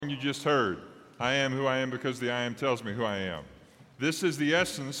you just heard. I am who I am because the I am tells me who I am. This is the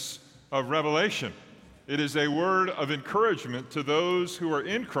essence of Revelation. It is a word of encouragement to those who are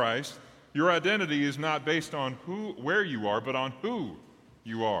in Christ. Your identity is not based on where you are, but on who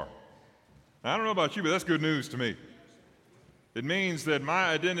you are. Now, I don't know about you, but that's good news to me. It means that my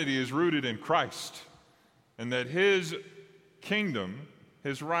identity is rooted in Christ, and that His kingdom,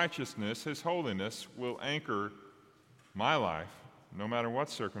 His righteousness, His holiness will anchor my life, no matter what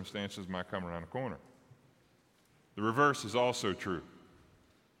circumstances might come around the corner. The reverse is also true.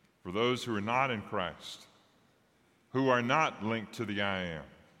 For those who are not in Christ, who are not linked to the I am,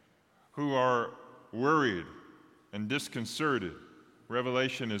 who are worried and disconcerted,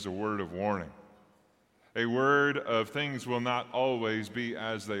 Revelation is a word of warning. A word of things will not always be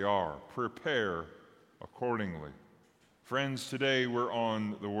as they are. Prepare accordingly. Friends, today we're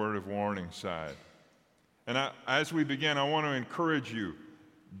on the word of warning side. And as we begin, I want to encourage you,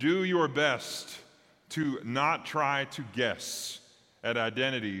 do your best to not try to guess at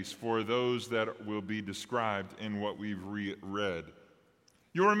identities for those that will be described in what we've read.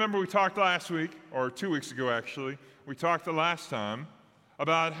 You'll remember we talked last week, or 2 weeks ago actually, we talked the last time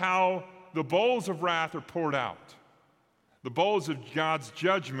about how the bowls of wrath are poured out. The bowls of God's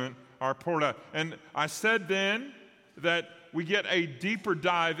judgment are poured out. And I said then that we get a deeper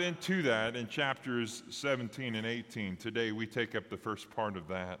dive into that in chapters 17 and 18. Today we take up the first part of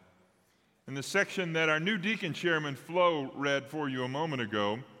that. In the section that our new deacon chairman Flo read for you a moment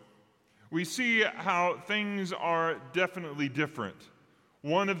ago, we see how things are definitely different.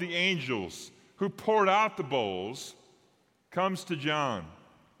 One of the angels who poured out the bowls comes to John.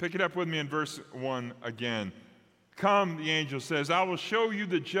 Pick it up with me in verse 1 again. Come, the angel says, I will show you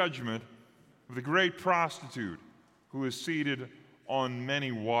the judgment of the great prostitute who is seated on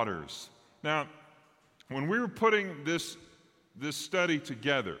many waters. Now, when we were putting this study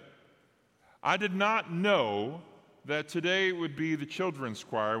together, I did not know that today would be the children's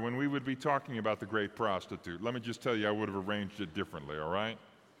choir when we would be talking about the great prostitute. Let me just tell you, I would have arranged it differently, all right?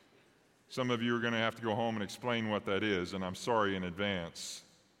 Some of you are going to have to go home and explain what that is, and I'm sorry in advance.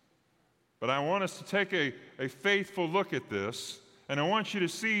 But I want us to take a faithful look at this, and I want you to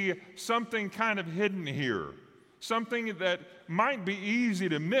see something kind of hidden here, something that might be easy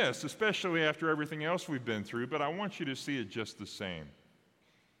to miss, especially after everything else we've been through, but I want you to see it just the same.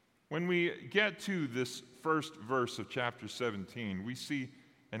 When we get to this first verse of chapter 17, we see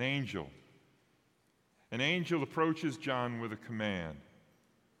an angel. An angel approaches John with a command.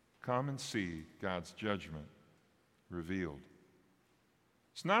 Come and see God's judgment revealed.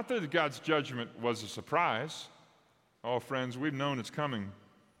 It's not that God's judgment was a surprise. Oh, friends, we've known it's coming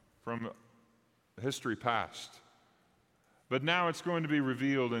from history past. But now it's going to be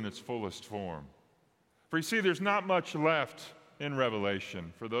revealed in its fullest form. For you see, there's not much left in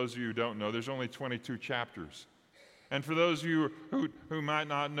Revelation. For those of you who don't know, there's only 22 chapters. And for those of you who might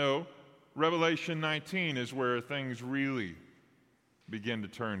not know, Revelation 19 is where things really begin to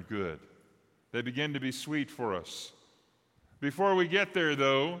turn good. They begin to be sweet for us. Before we get there,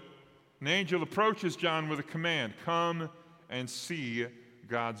 though, an angel approaches John with a command. Come and see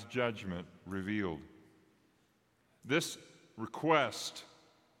God's judgment revealed. This request,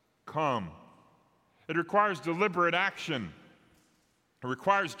 come, it requires deliberate action. It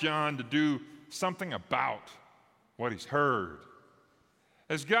requires John to do something about what he's heard.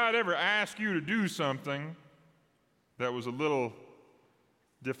 Has God ever asked you to do something that was a little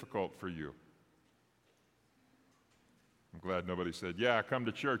difficult for you? I'm glad nobody said, yeah, I come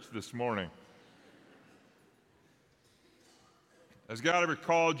to church this morning. Has God ever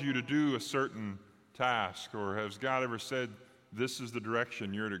called you to do a certain task, or has God ever said, this is the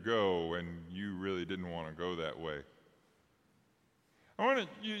direction you're to go, and you really didn't want to go that way? I want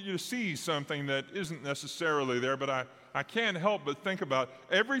you to see something that isn't necessarily there, but I can't help but think about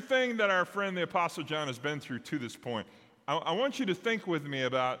everything that our friend the Apostle John has been through to this point. I want you to think with me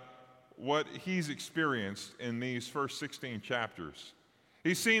about what he's experienced in these first 16 chapters.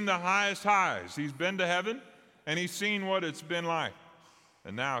 He's seen the highest highs. He's been to heaven, and he's seen what it's been like.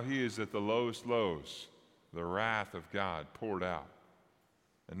 And now he is at the lowest lows, the wrath of God poured out.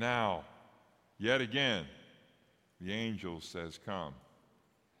 And now, yet again, the angel says, come.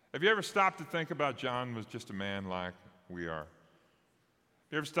 Have you ever stopped to think about John was just a man like we are? Have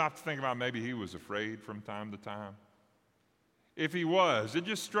you ever stopped to think about maybe he was afraid from time to time? If he was, it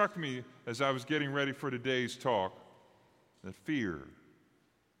just struck me as I was getting ready for today's talk that fear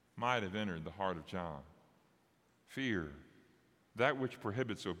might have entered the heart of John. Fear, that which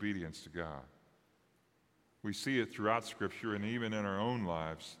prohibits obedience to God. We see it throughout Scripture and even in our own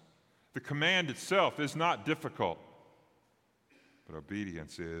lives. The command itself is not difficult, but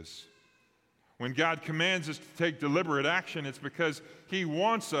obedience is. When God commands us to take deliberate action, it's because He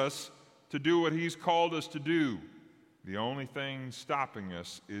wants us to do what He's called us to do. The only thing stopping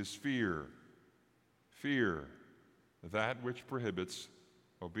us is fear. Fear, that which prohibits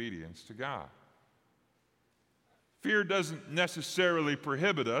obedience to God. Fear doesn't necessarily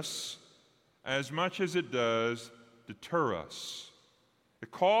prohibit us as much as it does deter us.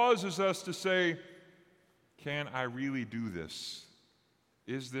 It causes us to say, can I really do this?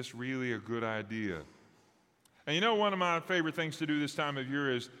 Is this really a good idea? And you know, one of my favorite things to do this time of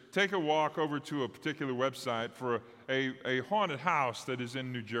year is take a walk over to a particular website for a haunted house that is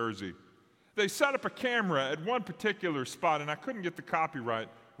in New Jersey. They set up a camera at one particular spot, and I couldn't get the copyright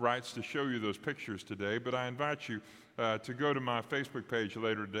rights to show you those pictures today, but I invite you to go to my Facebook page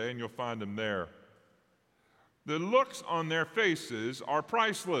later today, and you'll find them there. The looks on their faces are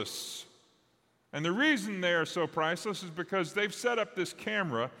priceless. And the reason they are so priceless is because they've set up this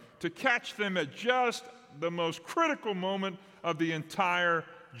camera to catch them at just the most critical moment of the entire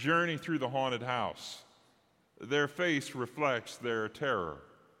journey through the haunted house. Their face reflects their terror.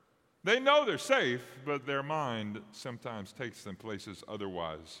 They know they're safe, but their mind sometimes takes them places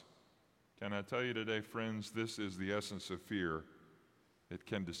otherwise. Can I tell you today, friends, this is the essence of fear. It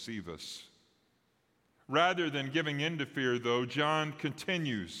can deceive us. Rather than giving in to fear, though, John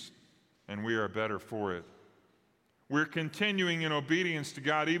continues, and we are better for it. We're continuing in obedience to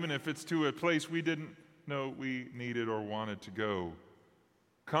God, even if it's to a place we didn't know we needed or wanted to go.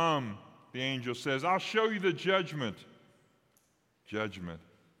 Come, the angel says, I'll show you the judgment. Judgment,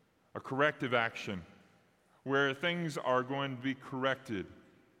 a corrective action where things are going to be corrected.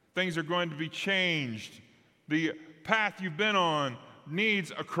 Things are going to be changed. The path you've been on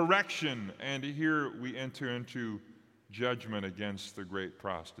needs a correction, and here we enter into judgment against the great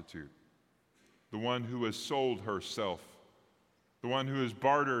prostitute, the one who has sold herself, the one who has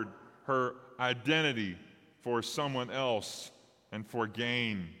bartered her identity for someone else and for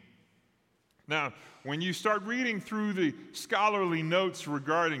gain. Now, when you start reading through the scholarly notes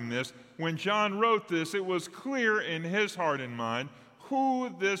regarding this, when John wrote this, it was clear in his heart and mind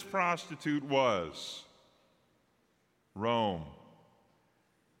who this prostitute was. Rome.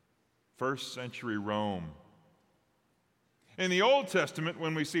 First century Rome. In the Old Testament,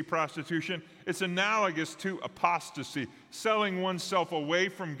 when we see prostitution, it's analogous to apostasy, selling oneself away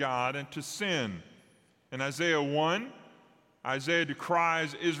from God and to sin. In Isaiah 1, Isaiah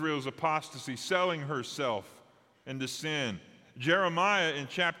decries Israel's apostasy, selling herself into sin. Jeremiah in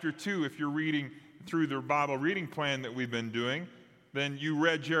chapter 2, if you're reading through the Bible reading plan that we've been doing, then you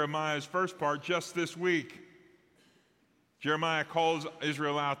read Jeremiah's first part just this week. Jeremiah calls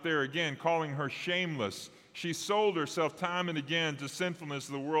Israel out there again, calling her shameless. She sold herself time and again to sinfulness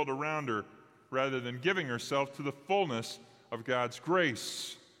of the world around her rather than giving herself to the fullness of God's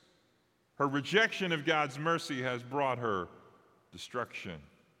grace. Her rejection of God's mercy has brought her destruction.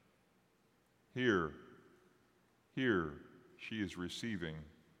 Here, she is receiving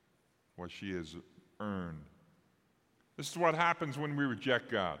what she has earned. This is what happens when we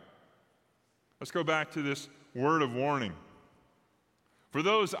reject God. Let's go back to this word of warning. For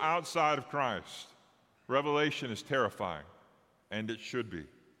those outside of Christ, revelation is terrifying, and it should be.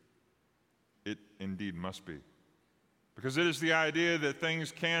 It indeed must be. Because it is the idea that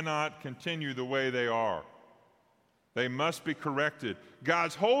things cannot continue the way they are. They must be corrected.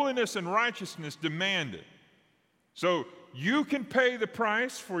 God's holiness and righteousness demand it. So you can pay the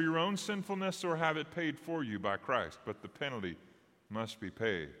price for your own sinfulness or have it paid for you by Christ, but the penalty must be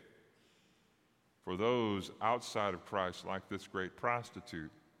paid. For those outside of Christ, like this great prostitute,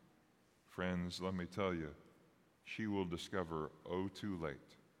 friends, let me tell you, she will discover, oh, too late,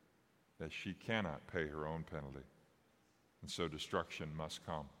 that she cannot pay her own penalty, and so destruction must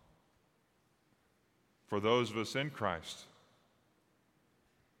come. For those of us in Christ,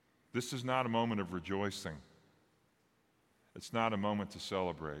 this is not a moment of rejoicing. It's not a moment to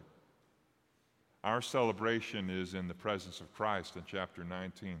celebrate. Our celebration is in the presence of Christ in chapter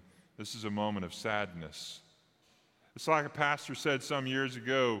 19. This is a moment of sadness. It's like a pastor said some years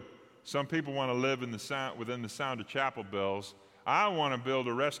ago, some people want to live within the sound of chapel bells. I want to build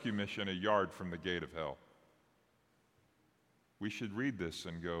a rescue mission a yard from the gate of hell. We should read this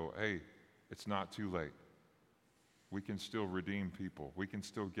and go, hey, it's not too late. We can still redeem people. We can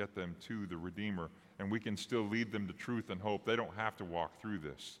still get them to the Redeemer, and we can still lead them to truth and hope. They don't have to walk through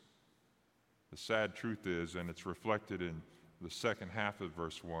this. The sad truth is, and it's reflected in the second half of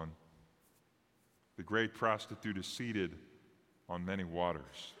verse 1, the great prostitute is seated on many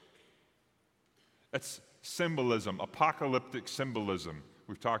waters. That's symbolism, apocalyptic symbolism.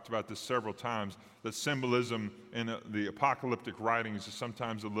 We've talked about this several times, that symbolism in the apocalyptic writings is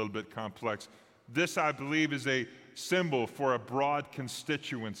sometimes a little bit complex. This, I believe, is a symbol for a broad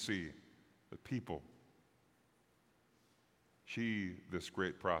constituency, the people. She, this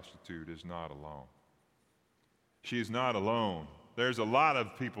great prostitute, is not alone. She is not alone. There's a lot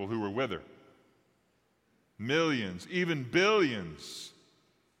of people who are with her. Millions, even billions.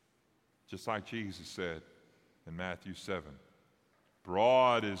 Just like Jesus said in Matthew 7.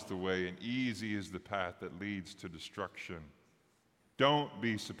 Broad is the way and easy is the path that leads to destruction. Don't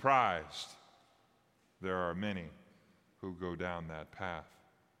be surprised. There are many who go down that path.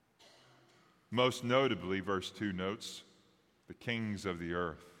 Most notably, verse 2 notes, the kings of the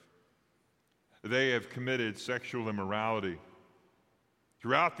earth. They have committed sexual immorality.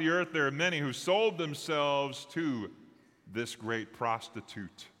 Throughout the earth, there are many who sold themselves to this great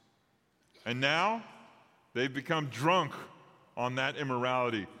prostitute. And now, they've become drunk on that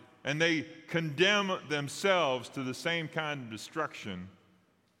immorality, and they condemn themselves to the same kind of destruction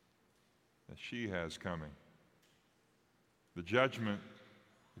that she has coming. The judgment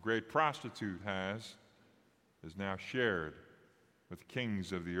the great prostitute has is now shared with the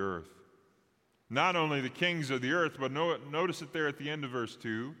kings of the earth. Not only the kings of the earth, but notice it there at the end of verse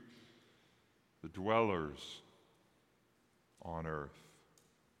 2, the dwellers on earth.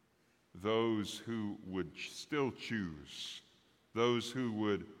 Those who would still choose, those who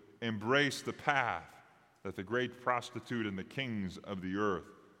would embrace the path that the great prostitute and the kings of the earth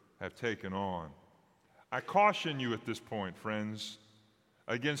have taken on. I caution you at this point, friends,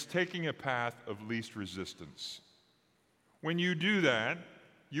 against taking a path of least resistance. When you do that,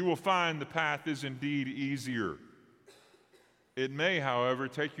 you will find the path is indeed easier. It may, however,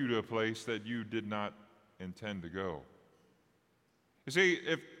 take you to a place that you did not intend to go. You see,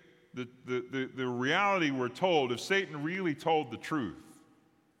 if the reality we're told, if Satan really told the truth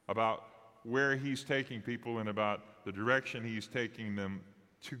about where he's taking people and about the direction he's taking them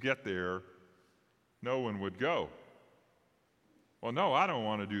to get there, no one would go. Well, no, I don't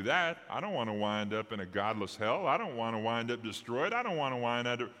want to do that. I don't want to wind up in a godless hell. I don't want to wind up destroyed. I don't want to wind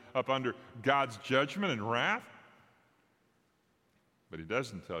up under God's judgment and wrath. But he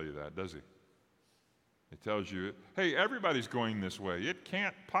doesn't tell you that, does he? He tells you, hey, everybody's going this way. It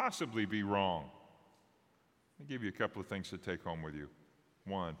can't possibly be wrong. Let me give you a couple of things to take home with you.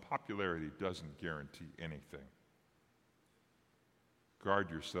 One, popularity doesn't guarantee anything.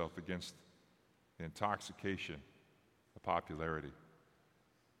 Guard yourself against the intoxication of popularity.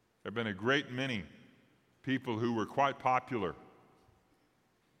 There have been a great many people who were quite popular,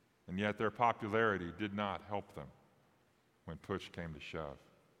 and yet their popularity did not help them when push came to shove.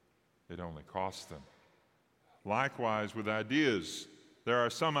 It only cost them. Likewise with ideas. There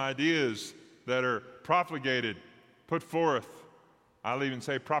are some ideas that are propagated, put forth, I'll even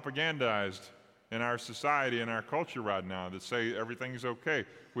say propagandized in our society and our culture right now that say everything's okay.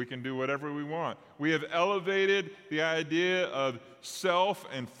 We can do whatever we want. We have elevated the idea of self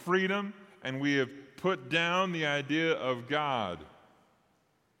and freedom, and we have put down the idea of God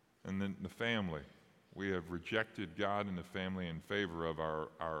and then the family. We have rejected God and the family in favor of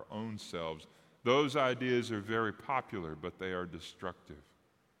our own selves. Those ideas are very popular, but they are destructive,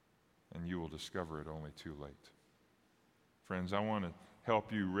 and you will discover it only too late. Friends, I want to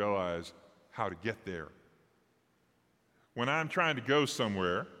help you realize how to get there. When I'm trying to go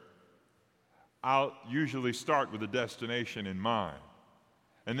somewhere, I'll usually start with a destination in mind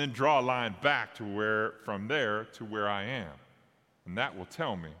and then draw a line back to from there to where I am. And that will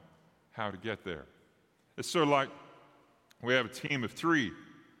tell me how to get there. It's sort of like we have a team of 3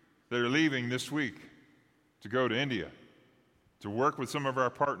 that are leaving this week to go to India to work with some of our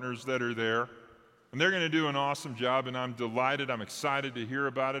partners that are there. And they're going to do an awesome job, and I'm delighted. I'm excited to hear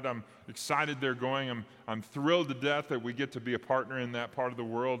about it. I'm excited they're going. I'm thrilled to death that we get to be a partner in that part of the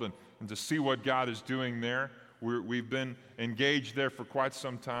world and to see what God is doing there. We've been engaged there for quite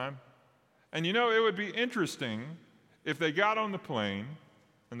some time. And you know, it would be interesting if they got on the plane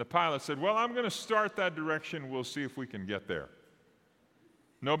and the pilot said, well, I'm going to start that direction. We'll see if we can get there.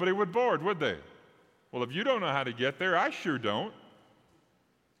 Nobody would board, would they? Well, if you don't know how to get there, I sure don't.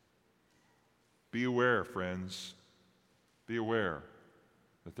 Be aware, friends. Be aware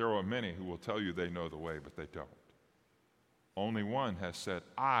that there are many who will tell you they know the way, but they don't. Only one has said,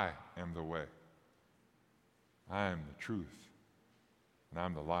 I am the way. I am the truth, and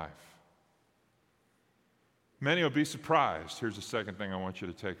I'm the life. Many will be surprised. Here's the second thing I want you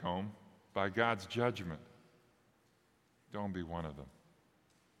to take home. By God's judgment. Don't be one of them.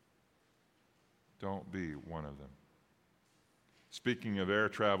 Don't be one of them. Speaking of air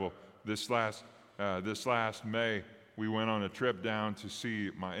travel, this last May, we went on a trip down to see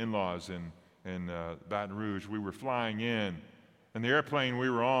my in-laws in Baton Rouge. We were flying in, and the airplane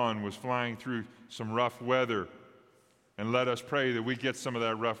we were on was flying through some rough weather. And let us pray that we get some of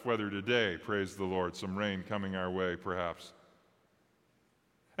that rough weather today, praise the Lord, some rain coming our way perhaps.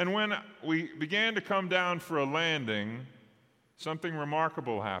 And when we began to come down for a landing, something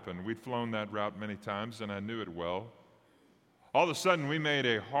remarkable happened. We'd flown that route many times, and I knew it well. All of a sudden, we made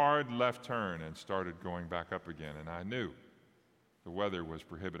a hard left turn and started going back up again, and I knew the weather was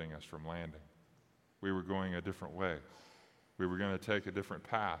prohibiting us from landing. We were going a different way. We were going to take a different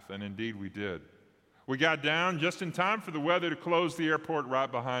path, and indeed we did. We got down just in time for the weather to close the airport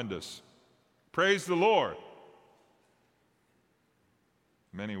right behind us. Praise the Lord.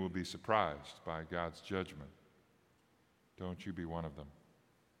 Many will be surprised by God's judgment. Don't you be one of them.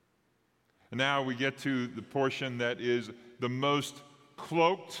 And now we get to the portion that is the most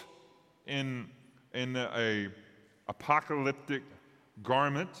cloaked in a apocalyptic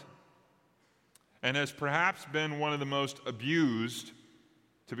garment, and has perhaps been one of the most abused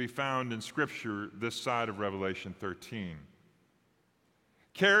to be found in Scripture this side of Revelation 13.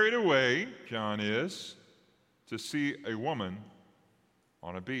 Carried away, John is, to see a woman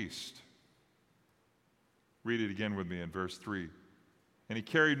on a beast. Read it again with me in verse 3. And he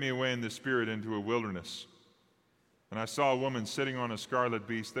carried me away in the Spirit into a wilderness. And I saw a woman sitting on a scarlet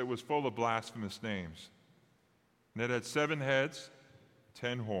beast that was full of blasphemous names. And it had 7 heads,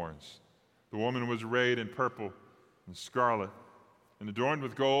 10 horns. The woman was arrayed in purple and scarlet, and adorned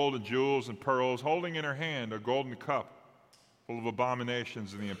with gold and jewels and pearls, holding in her hand a golden cup full of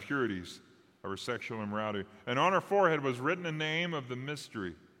abominations and the impurities of her sexual immorality. And on her forehead was written a name of the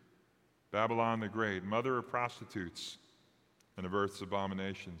mystery, Babylon the Great, mother of prostitutes and of earth's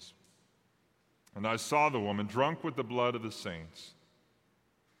abominations. And I saw the woman drunk with the blood of the saints,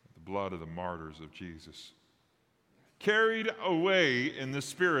 the blood of the martyrs of Jesus. Carried away in the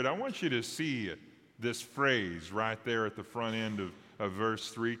Spirit. I want you to see this phrase right there at the front end of verse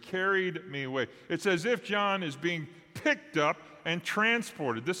 3, carried me away. It's as if John is being picked up and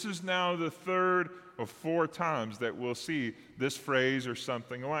transported. This is now the 3rd or 4th times that we'll see this phrase or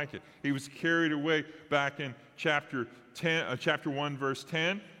something like it. He was carried away back in chapter 1, verse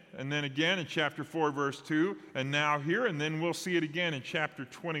 10, and then again in chapter 4, verse 2, and now here, and then we'll see it again in chapter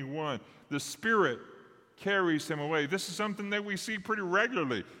 21. The Spirit carries him away. This is something that we see pretty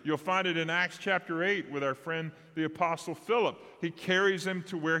regularly. You'll find it in Acts chapter 8 with our friend the Apostle Philip. He carries him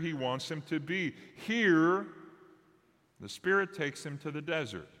to where he wants him to be. Here, the Spirit takes him to the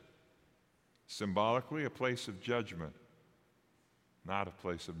desert, symbolically a place of judgment, not a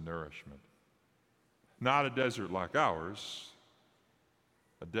place of nourishment. Not a desert like ours,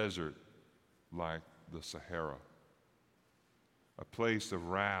 a desert like the Sahara, a place of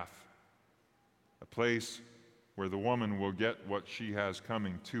wrath, a place where the woman will get what she has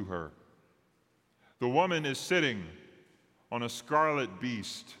coming to her. The woman is sitting on a scarlet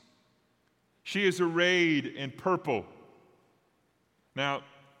beast. She is arrayed in purple. Now,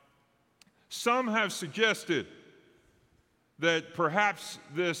 some have suggested that perhaps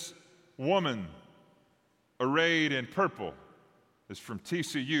this woman arrayed in purple is from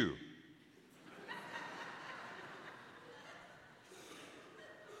TCU.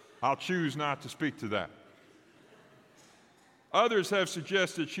 I'll choose not to speak to that. Others have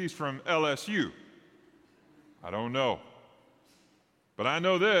suggested she's from LSU. I don't know. But I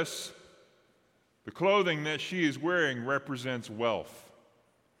know this: the clothing that she is wearing represents wealth,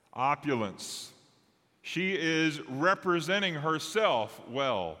 opulence. She is representing herself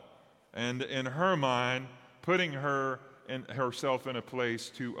well, and in her mind, putting herself in a place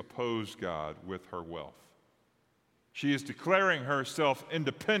to oppose God with her wealth. She is declaring herself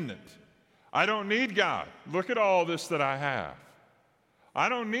independent. I don't need God. Look at all this that I have. I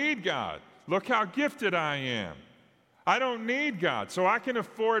don't need God. Look how gifted I am. I don't need God, so I can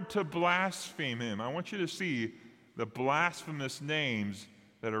afford to blaspheme him. I want you to see the blasphemous names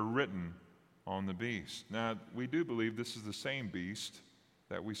that are written on the beast. Now, we do believe this is the same beast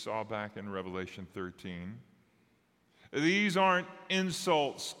that we saw back in Revelation 13. These aren't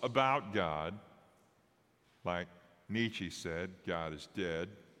insults about God, like Nietzsche said, God is dead.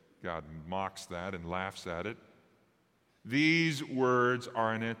 God mocks that and laughs at it. These words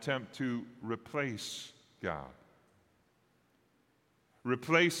are an attempt to replace God.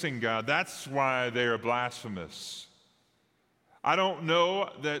 Replacing God, that's why they are blasphemous. I don't know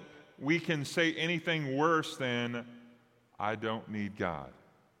that we can say anything worse than, I don't need God.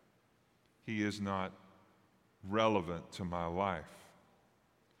 He is not relevant to my life.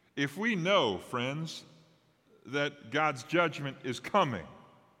 If we know, friends, that God's judgment is coming,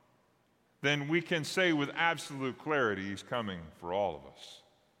 then we can say with absolute clarity, He's coming for all of us.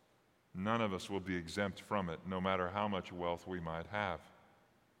 None of us will be exempt from it, no matter how much wealth we might have.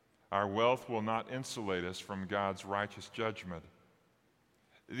 Our wealth will not insulate us from God's righteous judgment.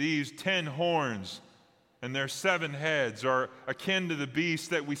 These 10 horns and their 7 heads are akin to the beast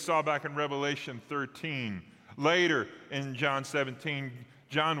that we saw back in Revelation 13. Later in John 17,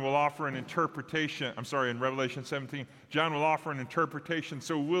 John will offer an interpretation. In Revelation 17, John will offer an interpretation,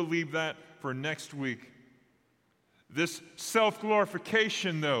 so we'll leave that for next week. This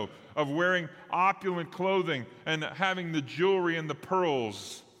self-glorification, though, of wearing opulent clothing and having the jewelry and the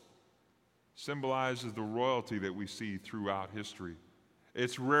pearls symbolizes the royalty that we see throughout history.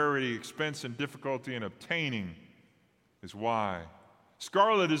 Its rarity, expense, and difficulty in obtaining is why.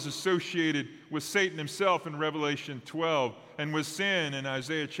 Scarlet is associated with Satan himself in Revelation 12 and with sin in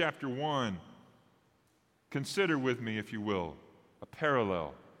Isaiah chapter 1. Consider with me, if you will, a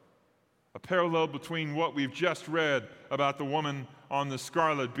parallel between what we've just read about the woman on the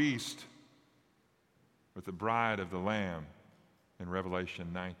scarlet beast with the bride of the Lamb in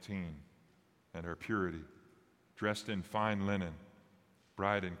Revelation 19 and her purity, dressed in fine linen,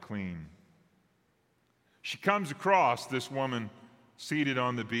 bright and clean. She comes across, this woman seated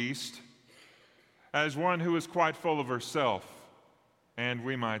on the beast, as one who is quite full of herself, and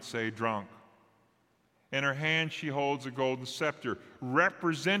we might say drunk. In her hand she holds a golden scepter,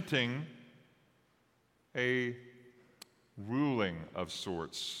 representing a ruling of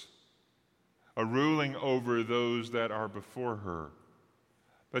sorts, a ruling over those that are before her.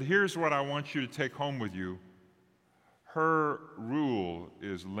 But here's what I want you to take home with you. Her rule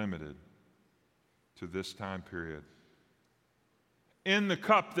is limited to this time period. In the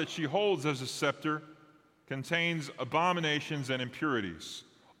cup that she holds as a scepter contains abominations and impurities,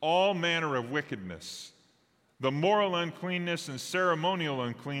 all manner of wickedness. The moral uncleanness and ceremonial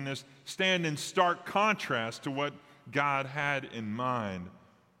uncleanness stand in stark contrast to what God had in mind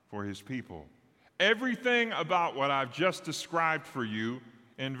for His people. Everything about what I've just described for you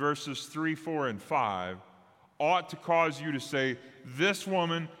in verses 3, 4, and 5 ought to cause you to say, this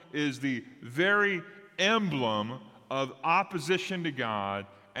woman is the very emblem of opposition to God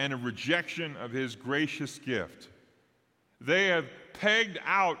and a rejection of His gracious gift. They have pegged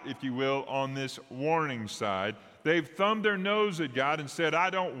out, if you will, on this warning side. They've thumbed their nose at God and said, I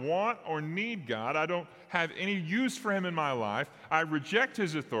don't want or need God. I don't have any use for Him in my life. I reject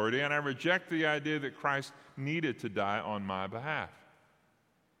His authority, and I reject the idea that Christ needed to die on my behalf.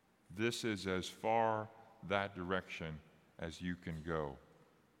 This is as far that direction as you can go.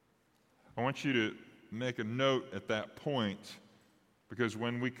 I want you to make a note at that point, because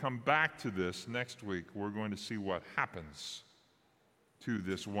when we come back to this next week, we're going to see what happens to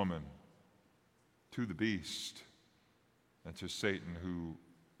this woman, to the beast, and to Satan who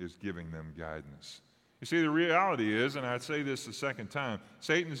is giving them guidance. You see, the reality is, and I'd say this the second time,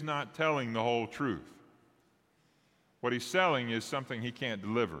 Satan's not telling the whole truth. What he's selling is something he can't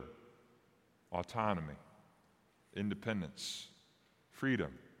deliver: autonomy, independence,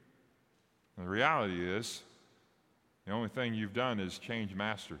 freedom. And the reality is, the only thing you've done is change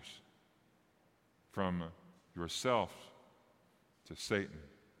masters from yourself to Satan.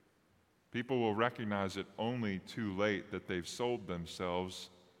 People will recognize it only too late that they've sold themselves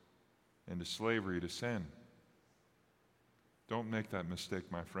into slavery to sin. Don't make that mistake,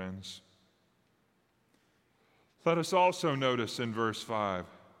 my friends. Let us also notice in verse 5,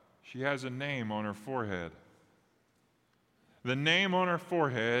 she has a name on her forehead. The name on her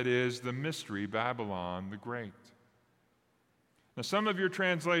forehead is the mystery Babylon the Great. Now, some of your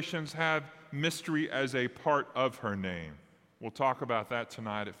translations have mystery as a part of her name. We'll talk about that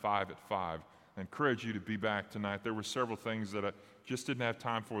tonight at 5 at 5. I encourage you to be back tonight. There were several things that I just didn't have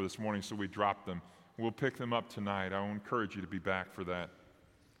time for this morning, so we dropped them. We'll pick them up tonight. I will encourage you to be back for that.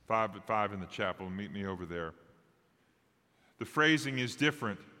 5 at 5 in the chapel, and meet me over there. The phrasing is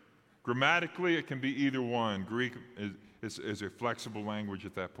different. Grammatically, it can be either one. Greek is a flexible language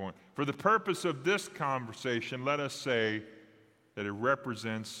at that point. For the purpose of this conversation, let us say that it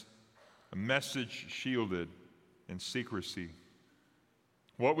represents a message shielded in secrecy.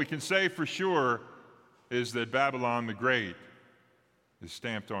 What we can say for sure is that Babylon the Great is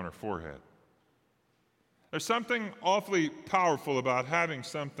stamped on her forehead. There's something awfully powerful about having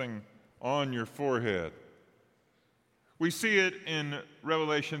something on your forehead. We see it in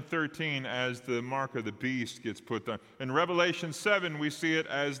Revelation 13 as the mark of the beast gets put on. In Revelation 7, we see it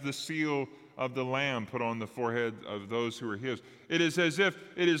as the seal of the Lamb put on the forehead of those who are His. It is as if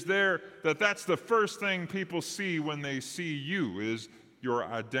it is there that's the first thing people see when they see you, is your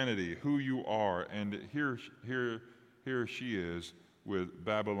identity, who you are. And here she is with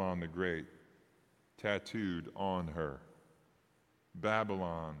Babylon the Great tattooed on her.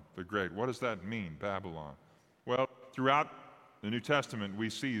 Babylon the Great. What does that mean, Babylon? Well, throughout the New Testament, we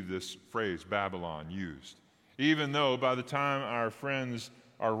see this phrase, Babylon, used. Even though by the time our friends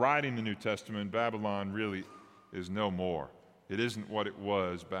are writing the New Testament, Babylon really is no more. It isn't what it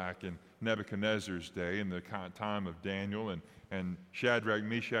was back in Nebuchadnezzar's day, in the time of Daniel and Shadrach,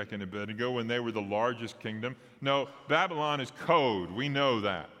 Meshach, and Abednego, when they were the largest kingdom. No, Babylon is code. We know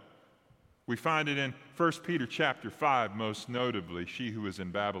that. We find it in 1 Peter chapter 5, most notably. She who is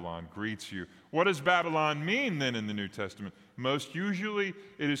in Babylon greets you. What does Babylon mean then in the New Testament? Most usually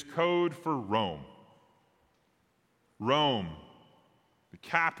it is code for Rome. Rome, the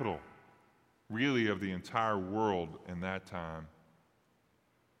capital, really, of the entire world in that time.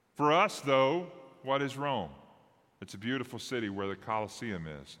 For us, though, what is Rome? It's a beautiful city where the Colosseum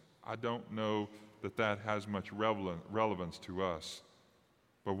is. I don't know that that has much relevance to us.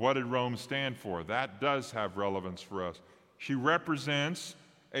 But what did Rome stand for? That does have relevance for us. She represents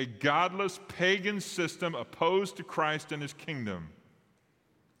a godless pagan system opposed to Christ and his kingdom.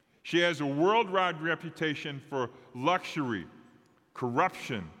 She has a worldwide reputation for luxury,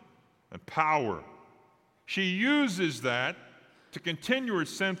 corruption, and power. She uses that to continue her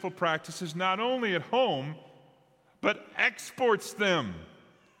sinful practices not only at home, but exports them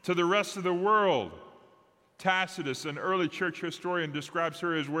to the rest of the world. Tacitus, an early church historian, describes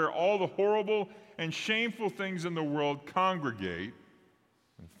her as where all the horrible and shameful things in the world congregate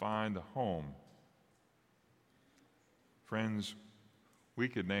and find a home. Friends, we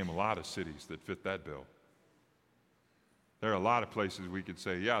could name a lot of cities that fit that bill. There are a lot of places we could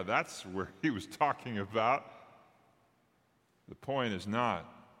say, yeah, that's where he was talking about. The point is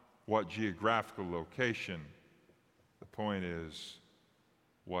not what geographical location. The point is,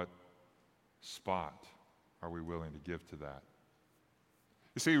 what spot are we willing to give to that?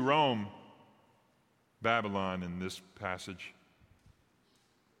 You see, Rome, Babylon in this passage,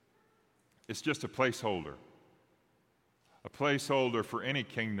 it's just a placeholder for any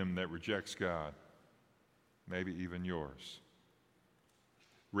kingdom that rejects God, maybe even yours.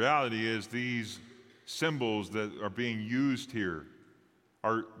 Reality is these symbols that are being used here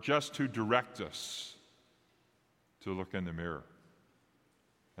are just to direct us to look in the mirror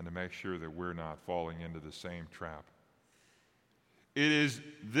and to make sure that we're not falling into the same trap. It is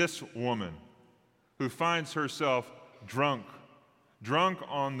this woman who finds herself drunk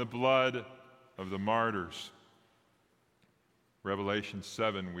on the blood of the martyrs. Revelation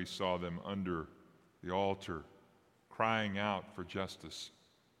 7, we saw them under the altar, crying out for justice.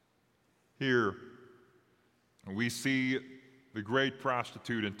 Here, we see the great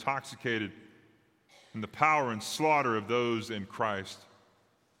prostitute intoxicated in the power and slaughter of those in Christ.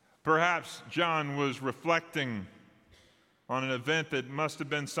 Perhaps John was reflecting on an event that must have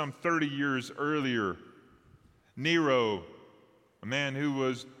been some 30 years earlier. Nero, a man who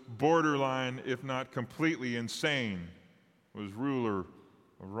was borderline, if not completely insane, was ruler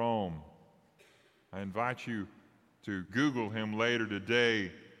of Rome. I invite you to Google him later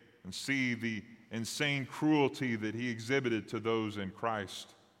today and see the insane cruelty that he exhibited to those in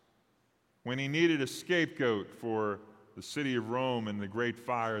Christ. When he needed a scapegoat for the city of Rome and the great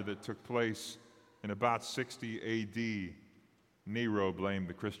fire that took place in about 60 A.D., Nero blamed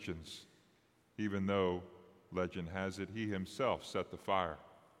the Christians, even though, legend has it, he himself set the fire.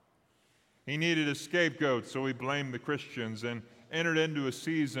 He needed a scapegoat, so he blamed the Christians and entered into a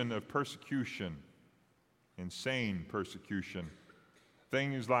season of persecution, insane persecution.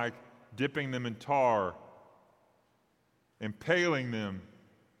 Things like dipping them in tar, impaling them,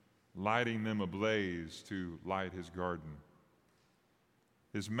 lighting them ablaze to light his garden.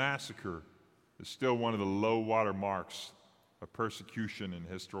 His massacre is still one of the low water marks of persecution in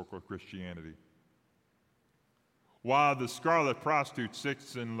historical Christianity. While the scarlet prostitute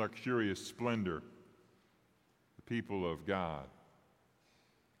sits in luxurious splendor, the people of God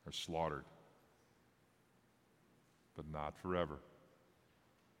are slaughtered, but not forever.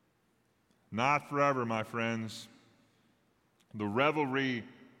 Not forever, my friends. The revelry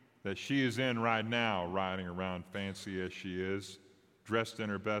that she is in right now, riding around fancy as she is, dressed in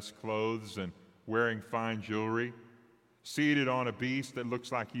her best clothes and wearing fine jewelry, seated on a beast that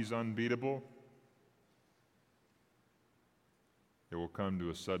looks like he's unbeatable, it will come to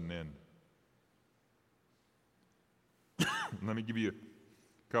a sudden end. Let me give you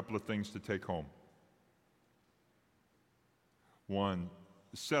a couple of things to take home. One,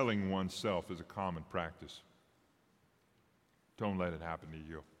 selling oneself is a common practice. Don't let it happen to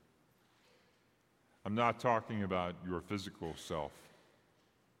you. I'm not talking about your physical self.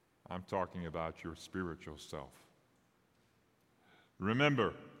 I'm talking about your spiritual self.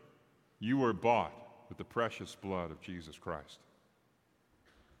 Remember, you were bought with the precious blood of Jesus Christ.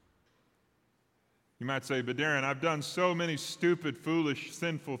 You might say, but Darin, I've done so many stupid, foolish,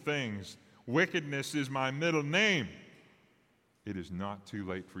 sinful things. Wickedness is my middle name. It is not too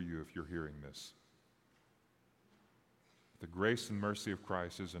late for you if you're hearing this. The grace and mercy of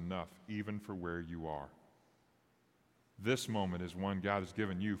Christ is enough even for where you are. This moment is one God has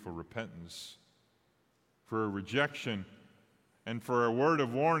given you for repentance, for a rejection, and for a word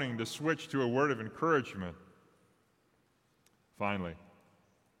of warning to switch to a word of encouragement. Finally,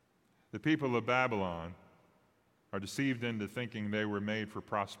 the people of Babylon are deceived into thinking they were made for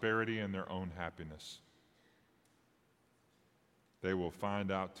prosperity and their own happiness. They will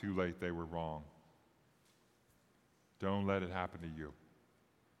find out too late they were wrong. Don't let it happen to you.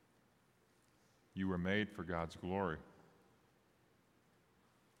 You were made for God's glory.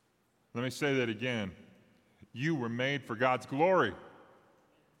 Let me say that again. You were made for God's glory.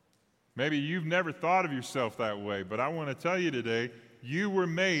 Maybe you've never thought of yourself that way, but I want to tell you today, you were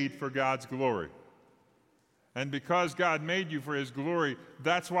made for God's glory. And because God made you for His glory,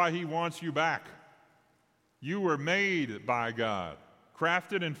 that's why He wants you back. You were made by God,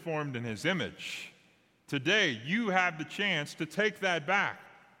 crafted and formed in His image. Today, you have the chance to take that back.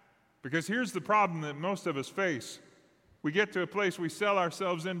 Because here's the problem that most of us face. We get to a place we sell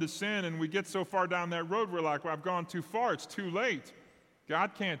ourselves into sin, and we get so far down that road, we're like, well, I've gone too far. It's too late.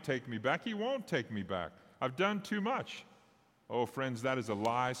 God can't take me back. He won't take me back. I've done too much. Oh, friends, that is a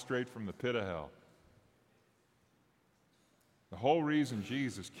lie straight from the pit of hell. The whole reason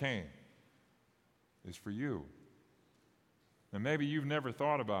Jesus came is for you. And maybe you've never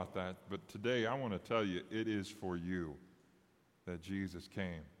thought about that, but today I want to tell you it is for you that Jesus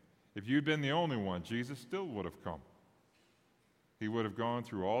came. If you'd been the only one, Jesus still would have come. He would have gone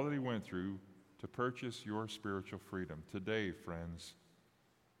through all that He went through to purchase your spiritual freedom. Today, friends,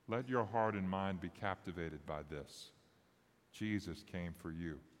 let your heart and mind be captivated by this. Jesus came for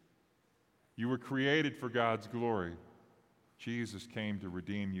you. You were created for God's glory. Jesus came to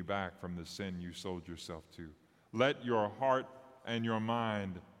redeem you back from the sin you sold yourself to. Let your heart and your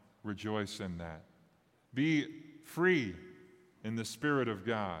mind rejoice in that. Be free in the Spirit of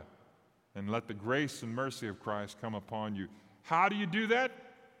God, and let the grace and mercy of Christ come upon you. How do you do that?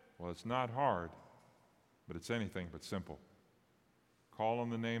 Well, it's not hard, but it's anything but simple. Call on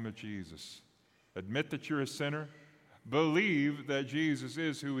the name of Jesus. Admit that you're a sinner. Believe that Jesus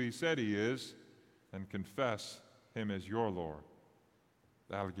is who He said He is, and confess Him as your Lord.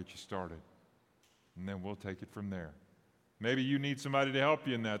 That'll get you started, and then we'll take it from there. Maybe you need somebody to help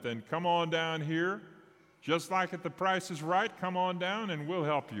you in that. Then come on down here. Just like at The Price is Right, come on down and we'll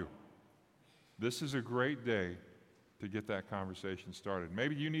help you. This is a great day to get that conversation started.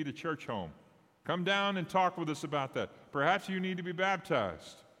 Maybe you need a church home. Come down and talk with us about that. Perhaps you need to be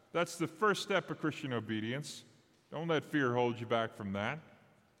baptized. That's the first step of Christian obedience. Don't let fear hold you back from that.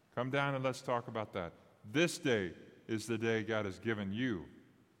 Come down and let's talk about that. This day is the day God has given you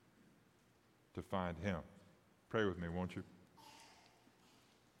to find Him. Pray with me, won't you?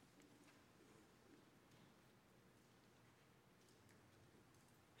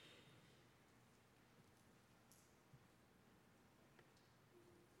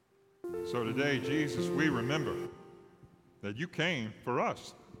 So today, Jesus, we remember that you came for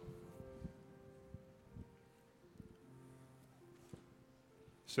us.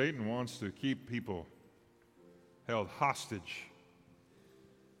 Satan wants to keep people held hostage.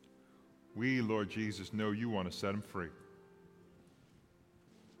 We, Lord Jesus, know you want to set them free.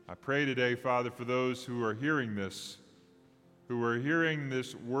 I pray today, Father, for those who are hearing this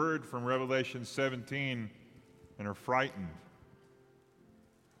word from Revelation 17 and are frightened.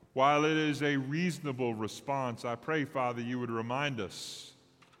 While it is a reasonable response, I pray, Father, you would remind us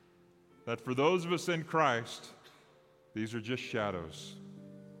that for those of us in Christ, these are just shadows.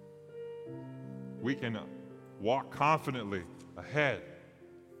 We can walk confidently ahead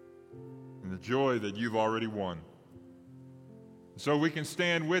in the joy that you've already won. So we can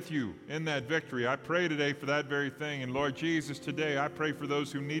stand with you in that victory. I pray today for that very thing. And Lord Jesus, today I pray for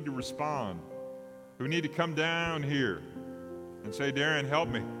those who need to respond, who need to come down here and say, Darin, help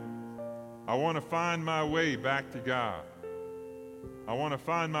me. I want to find my way back to God. I want to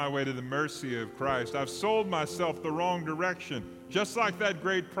find my way to the mercy of Christ. I've sold myself the wrong direction, just like that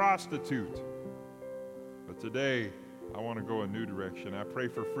great prostitute. But today, I want to go a new direction. I pray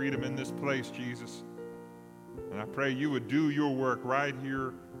for freedom in this place, Jesus. And I pray you would do your work right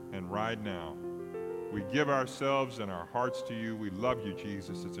here and right now. We give ourselves and our hearts to you. We love you,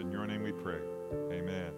 Jesus. It's in your name we pray. Amen.